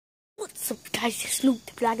What's up, guys? It's Luke,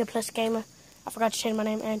 the Dragon Plus Gamer. I forgot to change my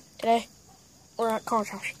name, and today we're at Connor's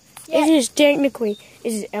house. Yeah. It is technically,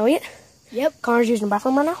 is Elliot? Yep. Connor's using the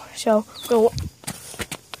bathroom right now, so we're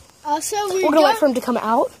gonna wait for him to come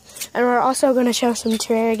out, and we're also gonna show some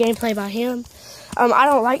Terraria gameplay by him. I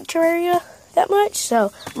don't like Terraria that much,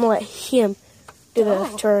 so I'm gonna let him do the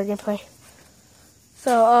Terraria gameplay.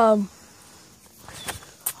 So,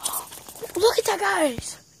 look at that,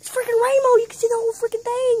 guys! It's freaking rainbow. You can see the whole freaking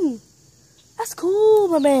thing. That's cool,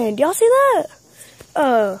 my man. Do y'all see that?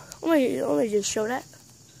 Let me just show that.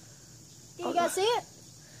 You guys see it?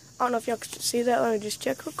 I don't know if y'all can see that. Let me just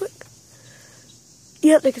check real quick.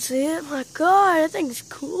 Yep, they can see it. My God, that thing's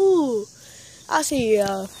cool. I see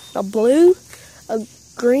a blue, a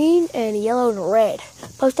green, and a yellow and a red.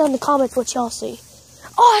 Post down in the comments what y'all see.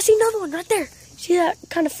 Oh, I see another one right there. See that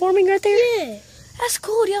kind of forming right there? Yeah. That's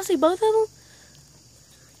cool. Do y'all see both of them?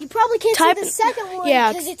 You probably can't see the second one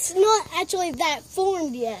because it's not actually that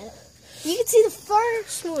formed yet. You can see the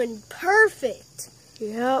first one perfect.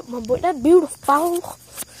 Yeah, my boy, that's beautiful.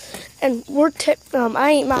 And we're I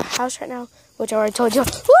ain't at my house right now, which I already told you.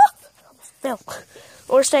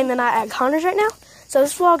 We're staying the night at Connor's right now, so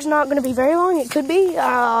this vlog's not going to be very long. It could be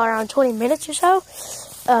around 20 minutes or so.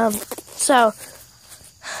 So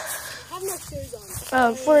I have no shoes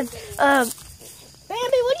on.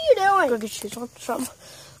 Bambi, what are you doing? Go get shoes on, something.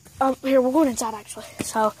 Here, we're going inside actually.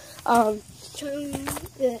 So, I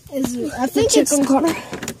think it's on Connor.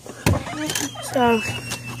 So,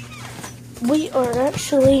 we are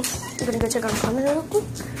actually gonna go check on Connor real quick.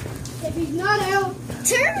 If he's not out,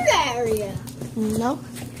 Terraria. No.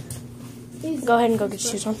 Go ahead and go get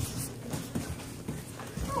shoes on.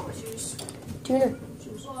 Tuna.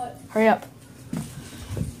 Hurry up.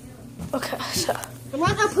 Okay, so. I'm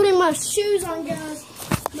right now putting my shoes on, guys.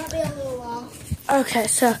 Might be a little while. Okay,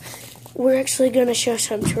 so we're actually going to show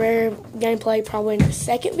some Terraria gameplay probably in the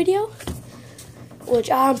second video, which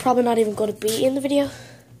I'm probably not even going to be in the video.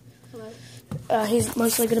 He's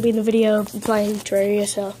mostly going to be in the video playing Terraria,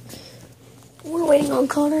 so we're waiting on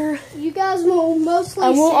Connor. You guys will mostly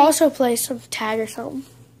we'll also play some tag or something.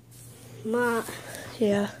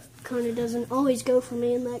 Yeah. Connor doesn't always go for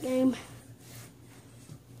me in that game.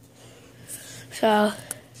 So,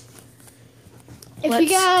 if you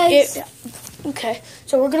guys... Okay,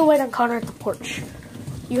 so we're going to wait on Connor at the porch.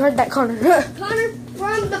 You heard that, Connor. Connor,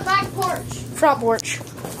 from the back porch. Front porch.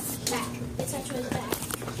 Back. It's actually the back.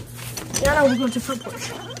 Yeah, no, we're going to the front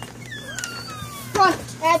porch. Front,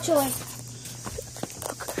 actually.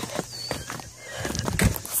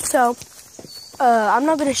 Okay. So, I'm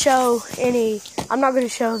not going to show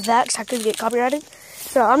that because I could get copyrighted.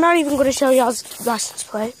 So, I'm not even going to show y'all's license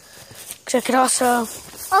plate. Because I could also...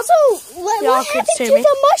 what happened to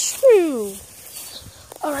the mushroom?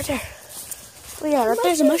 Oh, right there. Oh, yeah, right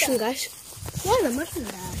there's a mushroom, guys. Yeah, the mushroom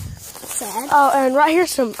guy. Sad. Oh, and right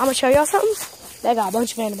here's I'm going to show y'all something. They got a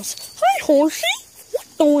bunch of animals. Hi, horsey. What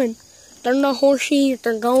you doing? They're not horsey.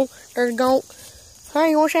 They're goat. Hi,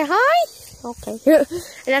 you want to say hi? Okay. And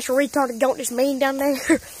that's a retarded goat that's mean down there.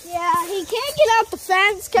 Yeah, he can't get out the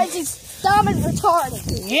fence because he's dumb and retarded.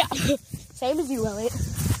 Yeah. Same as you, Elliot.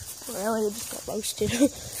 Elliot just got roasted.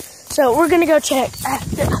 So we're gonna go check at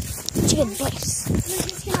the chicken place.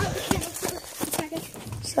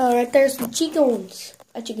 So right there's some chickens.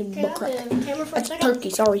 A chicken butt crack. That's a turkey,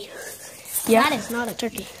 sorry. Yeah. That is not a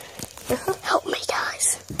turkey. Help me,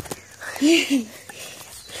 guys.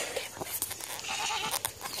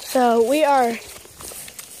 So we are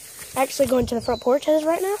actually going to the front porch as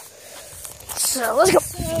right now. So let's go.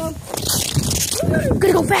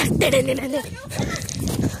 Gonna go fast.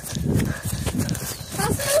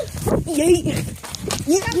 Yay.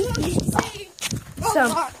 So,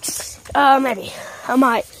 maybe. I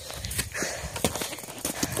might.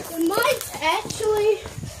 It might actually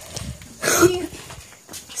be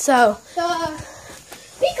so, the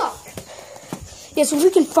peacock. Yeah, so if we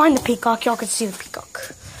can find the peacock, y'all can see the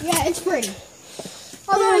peacock. Yeah, it's pretty.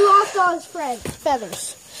 Although he lost all his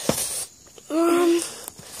feathers.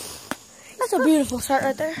 That's a beautiful start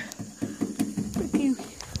right there.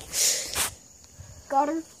 Got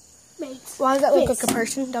her. Mates. Why does that look like a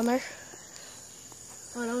person down there?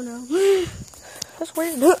 I don't know. That's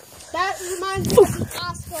weird. That reminds me of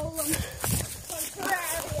Oscolum from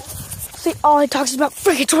Terraria. See, all he talks is about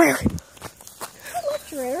freaking Terraria. I love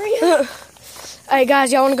Terraria. Hey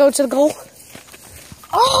guys, y'all want to go to the goal?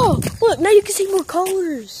 Oh, look, now you can see more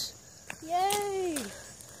colors. Yay.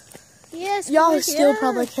 Yes. Y'all still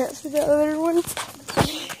probably can't see the other one.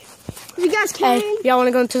 You guys can. Hey, y'all want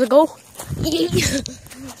to go into the goal?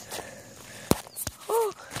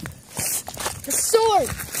 The sword.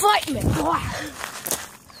 Fight me.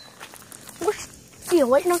 Yeah,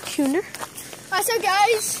 waiting on Cuner. Alright, so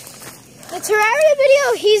guys, the Terraria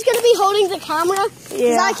video, he's going to be holding the camera.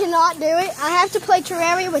 Because I cannot do it. I have to play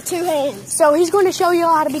Terraria with 2 hands. So he's going to show you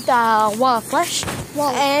how to beat the wall of flesh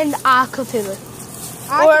and Cthulhu.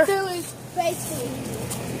 Cthulhu's basically.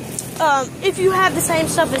 If you have the same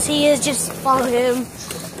stuff as he is, just follow him.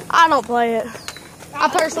 I don't play it. I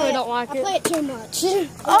personally don't like it. I play it too much.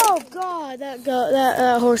 Oh God,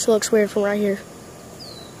 that horse looks weird from right here.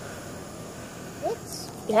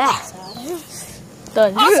 Yeah.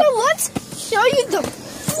 Also, let's show you the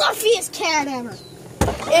fluffiest cat ever.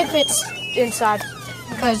 If it's inside.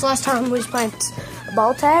 Because last time we was playing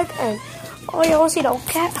ball tag and oh, you want to see the old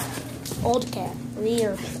cat? Old cat.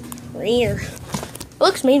 Rear. It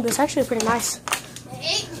looks mean, but it's actually pretty nice.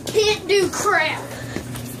 It can't do crap.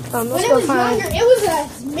 Let's go find. Younger, it was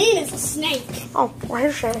as mean as a snake. Oh,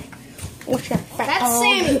 where's Sherry? What's that? That's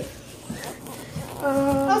Sammy.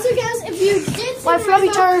 Also, guys, if you did see white fluffy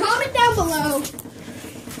turd, comment down below.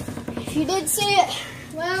 If you did see it,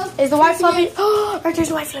 well, is the white fluffy? Oh, right there's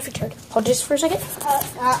the white fluffy turd. Hold just for a second.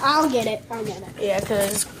 I'll get it. Yeah,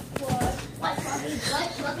 cause. White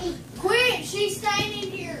fluffy. Quit! She's staying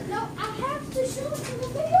in here. No, I have to show it in the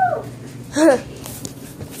video.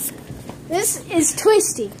 This is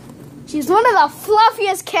Twisty. She's one of the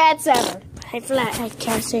fluffiest cats ever. Hey, flathead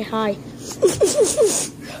cat, say hi.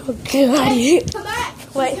 Oh, God. Come back.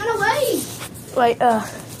 Wait. She's gonna wait. Wait,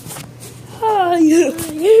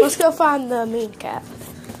 let's go find the mean cat.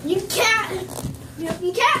 You cat.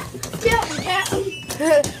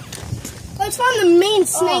 Let's find the mean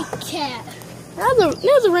snake cat. Now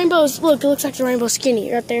the rainbow's, look, it looks like the rainbow's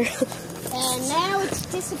skinny right there. And now it's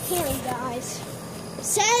disappearing, guys.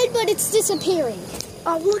 Sad, but it's disappearing.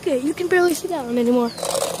 Oh, look at it. You can barely see that one anymore.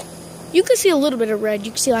 You can see a little bit of red.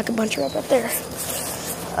 You can see like a bunch of red right there.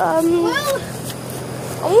 Well,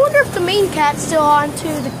 I wonder if the main cat's still on to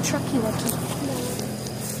the Trucky Lucky.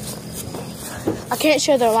 I can't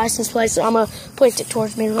show their license plate, so I'm going to point it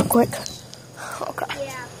towards me real quick. Okay.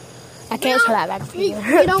 Yeah. I can't show that back for you.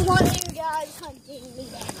 We don't want you guys hunting me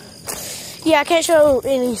down. Yeah, I can't show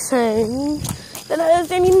anything that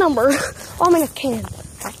has any number. Oh, I mean, I can.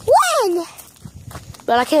 When?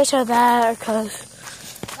 But I can't show that because...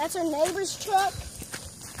 That's our neighbor's truck.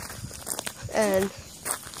 And,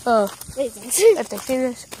 if they see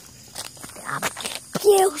this,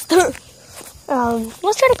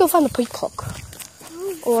 let's try to go find the peacock.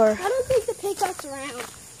 Or... I don't think the peacock's around. I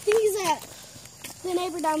think he's at the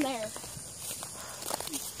neighbor down there.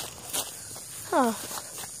 Huh.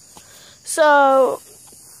 So,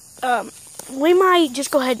 we might just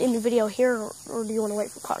go ahead and end the video here, or do you want to wait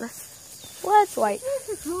for Connor? Let's wait.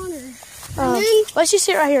 For Connor. Let's just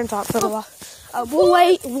sit right here and talk for a while. We'll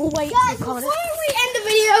wait Guys, for Connor. before we end the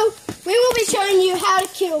video, we will be showing you how to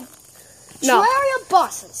kill Terraria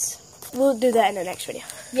bosses. We'll do that in the next video.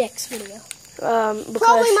 Next video.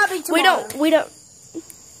 Probably might be tomorrow. We don't.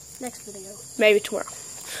 Next video. Maybe tomorrow.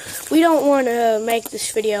 We don't want to make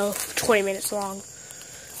this video 20 minutes long.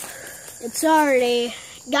 It's already,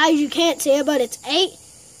 guys, you can't see it, but it's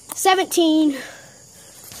 8:17.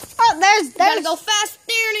 Oh, there's Gotta go fast.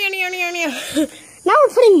 Now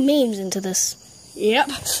we're putting memes into this. Yep.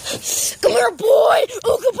 Come here, boy.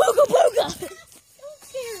 Ooga booga booga.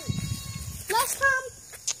 Last time,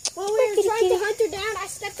 when we were trying to hunt her down, I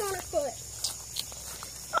stepped on her foot.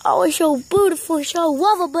 Oh, it's so beautiful, so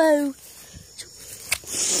wobble.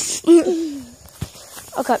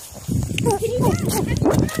 Okay.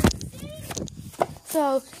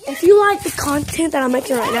 So, if you like the content that I'm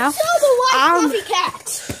making right now, I'm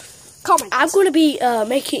going to be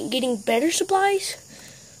getting better supplies.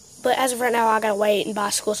 But as of right now, I gotta wait and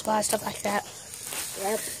buy school supplies, stuff like that.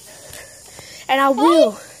 Yep. And I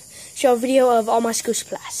will show a video of all my school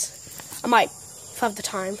supplies. I might, if I have the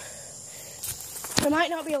time. There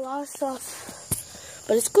might not be a lot of stuff,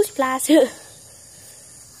 but it's school supplies.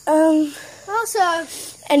 Also,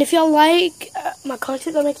 and if y'all like my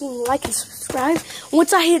content I'm making, like and subscribe.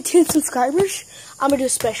 Once I hit 10 subscribers, I'm gonna do a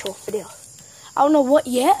special video. I don't know what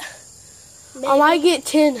yet. Maybe. I might get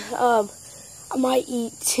 10. I might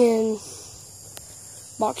eat 10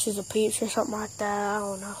 boxes of Peeps or something like that. I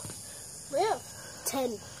don't know. Yeah,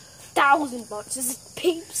 10,000 boxes of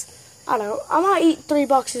Peeps. I don't know. I might eat 3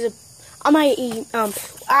 boxes of. I might eat.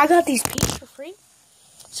 I got these Peeps for free,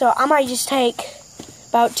 so I might just take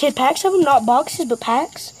about 10 packs of them, not boxes, but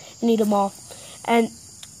packs, and eat them all. And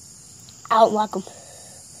I don't like them.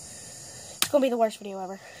 It's gonna be the worst video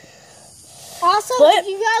ever. Also, but if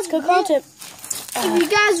you guys good content. If you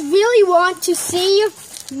guys really want to see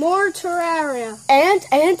More Terraria.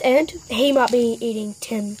 And he might be eating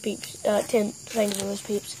 10 peeps, 10 things of those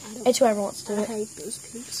peeps. It's whoever wants to do I it. hate those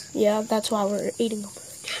peeps. Yeah, that's why we're eating them.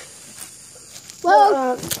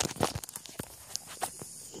 Well,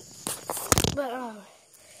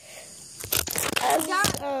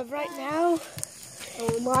 right now,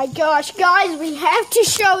 oh my gosh, guys, we have to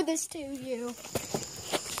show this to you.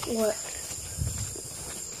 what?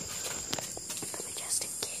 The majestic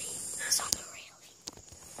kitty is on the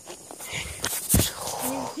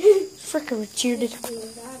railing. Frickin' retarded.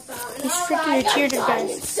 He's freaking retarded,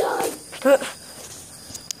 guys.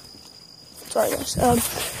 Sorry, guys.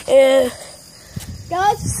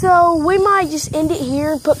 Guys, so we might just end it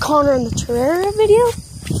here and put Connor in the Terraria video.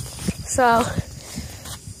 So,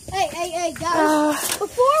 Hey, guys,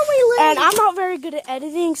 before we leave. and I'm not very good at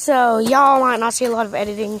editing, so y'all might not see a lot of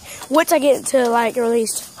editing. Once I get to like at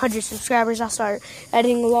least 100 subscribers, I'll start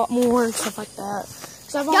editing a lot more and stuff like that.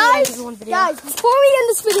 So I've only edited one video. Guys, before we end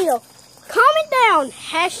this video, comment down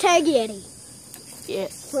 #Yeti. Yeah.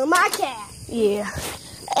 For my cat. Yeah.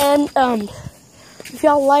 And if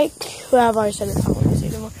y'all like, well, I've already said it. I don't want to say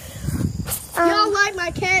it anymore. Y'all like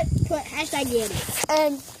my cat? Put #Yeti.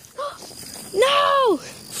 And no.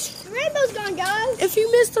 The rainbow's gone, guys. If you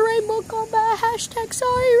missed the rainbow, come back.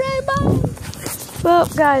 #sorry rainbow. Well,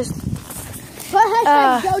 guys, Put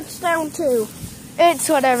 #goats down too. it's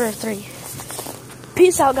whatever 3.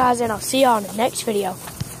 Peace out, guys, and I'll see y'all in the next video.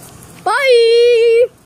 Bye.